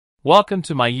Welcome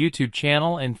to my YouTube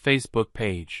channel and Facebook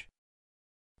page.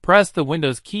 Press the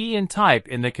Windows key and type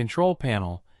in the Control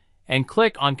Panel, and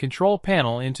click on Control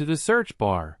Panel into the search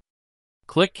bar.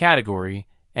 Click Category,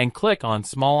 and click on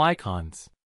Small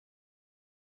Icons.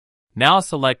 Now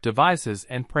select Devices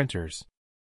and Printers.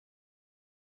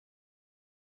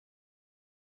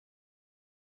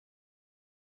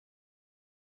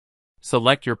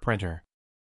 Select your printer.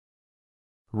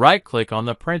 Right-click on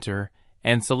the printer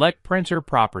and select Printer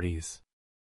Properties.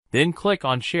 Then click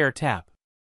on Share tab.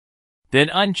 Then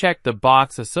uncheck the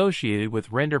box associated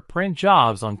with Render Print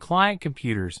Jobs on client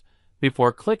computers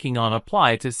before clicking on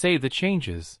Apply to save the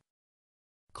changes.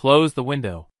 Close the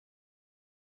window.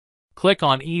 Click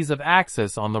on Ease of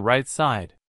Access on the right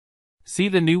side. See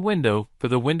the new window for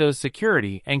the Windows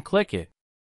Security and click it.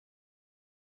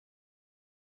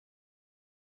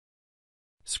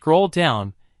 Scroll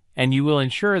down and you will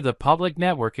ensure the public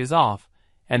network is off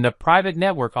and the private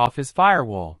network off is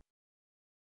firewall.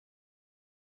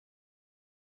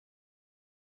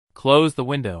 Close the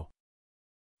window.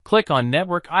 Click on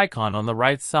Network icon on the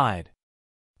right side.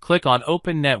 Click on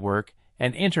Open Network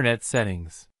and Internet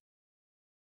Settings.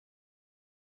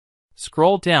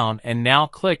 Scroll down and now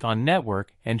click on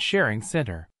Network and Sharing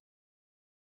Center.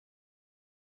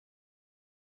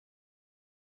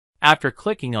 After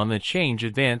clicking on the Change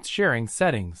Advanced Sharing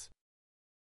Settings,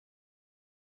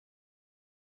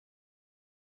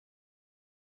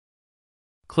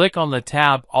 click on the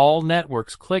tab All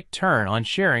Networks. Click Turn on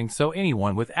Sharing so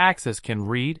anyone with access can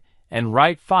read and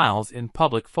write files in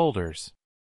public folders.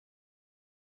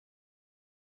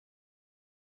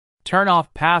 Turn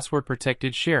off password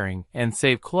protected sharing and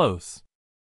save close.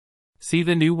 See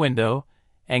the new window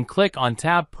and click on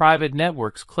tab Private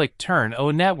Networks. Click Turn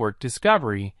on Network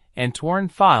Discovery and Torn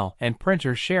File and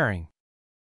Printer Sharing.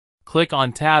 Click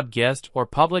on tab Guest or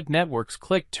Public Networks.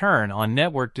 Click Turn on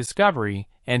Network Discovery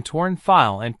and Torn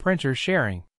File and Printer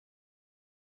Sharing.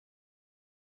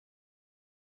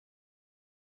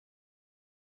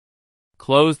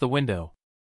 Close the window.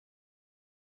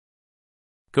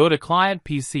 Go to Client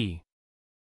PC.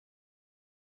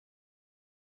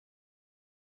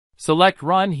 Select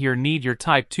Run. Here need your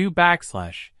type 2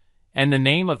 / and the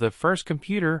name of the first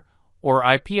computer or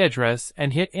IP address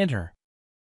and hit Enter.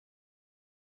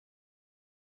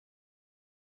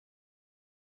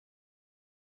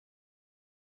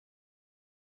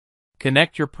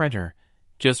 Connect your printer.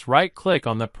 Just right-click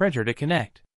on the printer to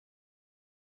connect.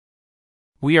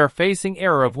 We are facing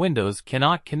error of Windows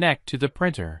cannot connect to the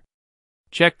printer.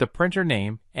 Check the printer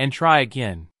name and try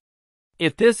again.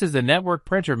 If this is a network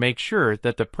printer, make sure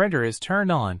that the printer is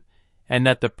turned on and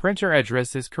that the printer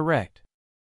address is correct.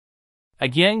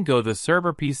 Again, go to the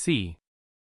server PC.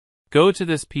 Go to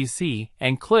this PC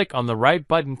and click on the right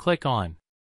button. Click on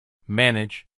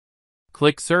Manage.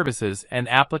 Click Services and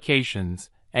Applications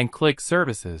and click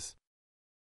Services.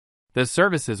 The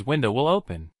Services window will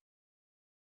open.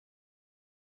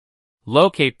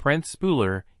 Locate Print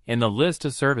Spooler in the list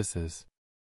of services.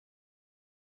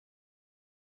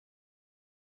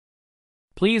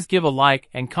 Please give a like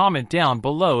and comment down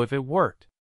below if it worked.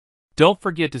 Don't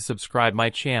forget to subscribe my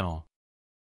channel.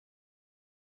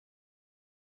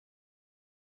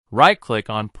 Right-click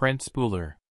on Print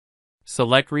Spooler.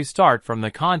 Select Restart from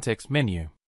the context menu.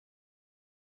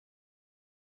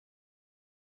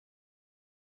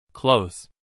 Close.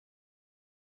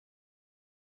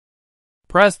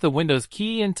 Press the Windows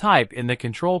key and type in the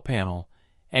Control Panel,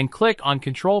 and click on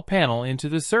Control Panel into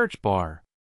the search bar.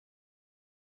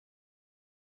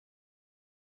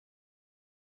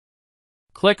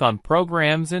 Click on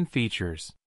Programs and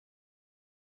Features.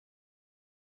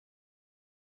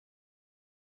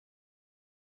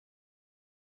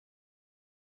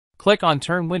 Click on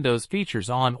Turn Windows Features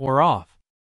on or off.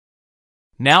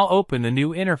 Now open the new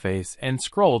interface and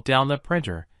scroll down the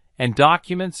Printer and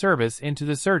Document Service into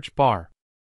the search bar.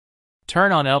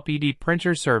 Turn on LPD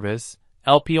Printer Service,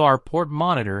 LPR Port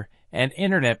Monitor, and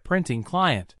Internet Printing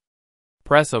Client.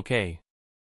 Press OK.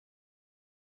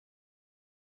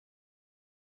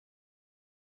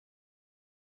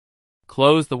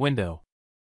 Close the window.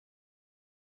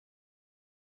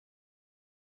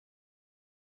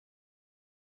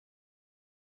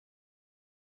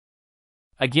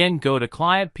 Again, go to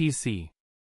Client PC.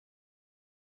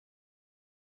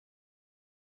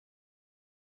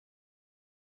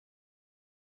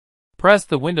 Press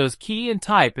the Windows key and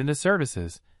type in the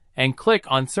Services, and click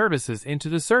on Services into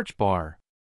the search bar.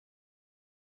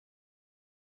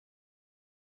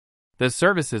 The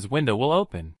Services window will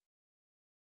open.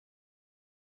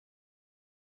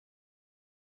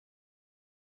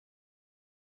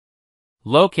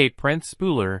 Locate Print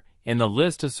Spooler in the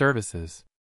list of services.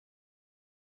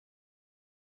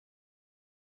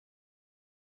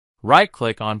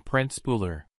 Right-click on Print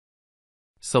Spooler.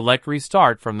 Select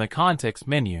Restart from the context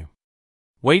menu.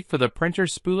 Wait for the printer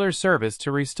spooler service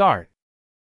to restart.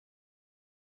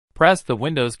 Press the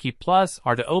Windows key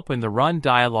 +R to open the Run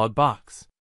dialog box.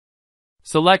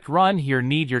 Select Run here.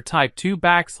 Need your type 2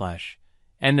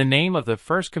 / and the name of the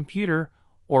first computer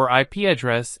or IP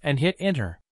address and hit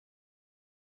Enter.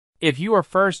 If you are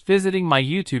first visiting my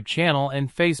YouTube channel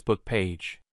and Facebook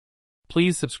page,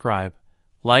 please subscribe,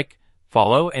 like,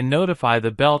 follow and notify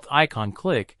the bell icon.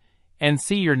 Click and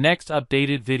see your next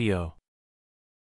updated video.